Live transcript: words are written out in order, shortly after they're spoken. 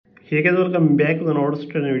Hey guys, welcome back to another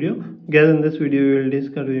tutorial video. Guys, in this video we will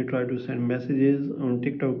discuss when you try to send messages on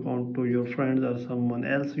TikTok account to your friends or someone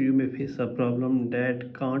else. You may face a problem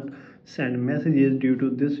that can't send messages due to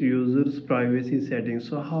this user's privacy settings.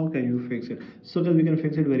 So how can you fix it? So guys, we can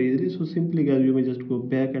fix it very easily. So simply guys, you may just go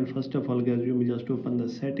back, and first of all guys, you may just open the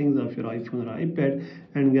settings of your iPhone or iPad,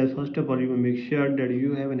 and guys, first of all you may make sure that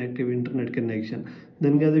you have an active internet connection.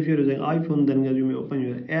 Then guys, if you're using iPhone, then guys, you may open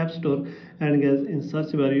your app store, and guys, in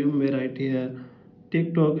search bar you may write here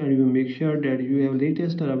TikTok, and you make sure that you have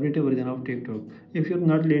latest or updated version of TikTok. If you're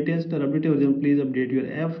not latest or updated version, please update your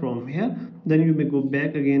app from here. Then you may go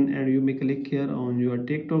back again, and you may click here on your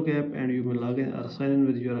TikTok app, and you may log in or sign in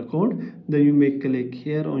with your account. Then you may click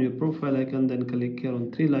here on your profile icon, then click here on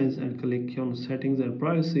three lines and click here on settings and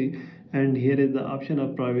privacy, and here is the option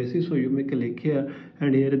of privacy. So you may click here,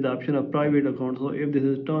 and here is the option of private account. So if this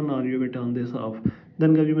is turned on, you may turn this off.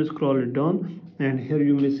 Then guys, you may scroll it down, and here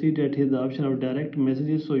you may see that here is the option of direct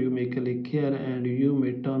messages. So you may click here, and you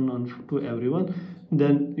may turn on to everyone.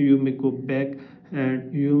 Then you may go back,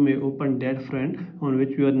 and you may open that friend on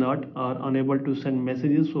which you are not or unable to send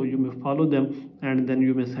messages. So you may follow them, and then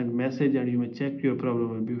you may send message, and you may check your problem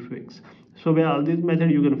will be fixed. So by all these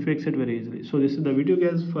methods you can fix it very easily. So this is the video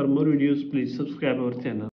guys. For more videos, please subscribe our channel.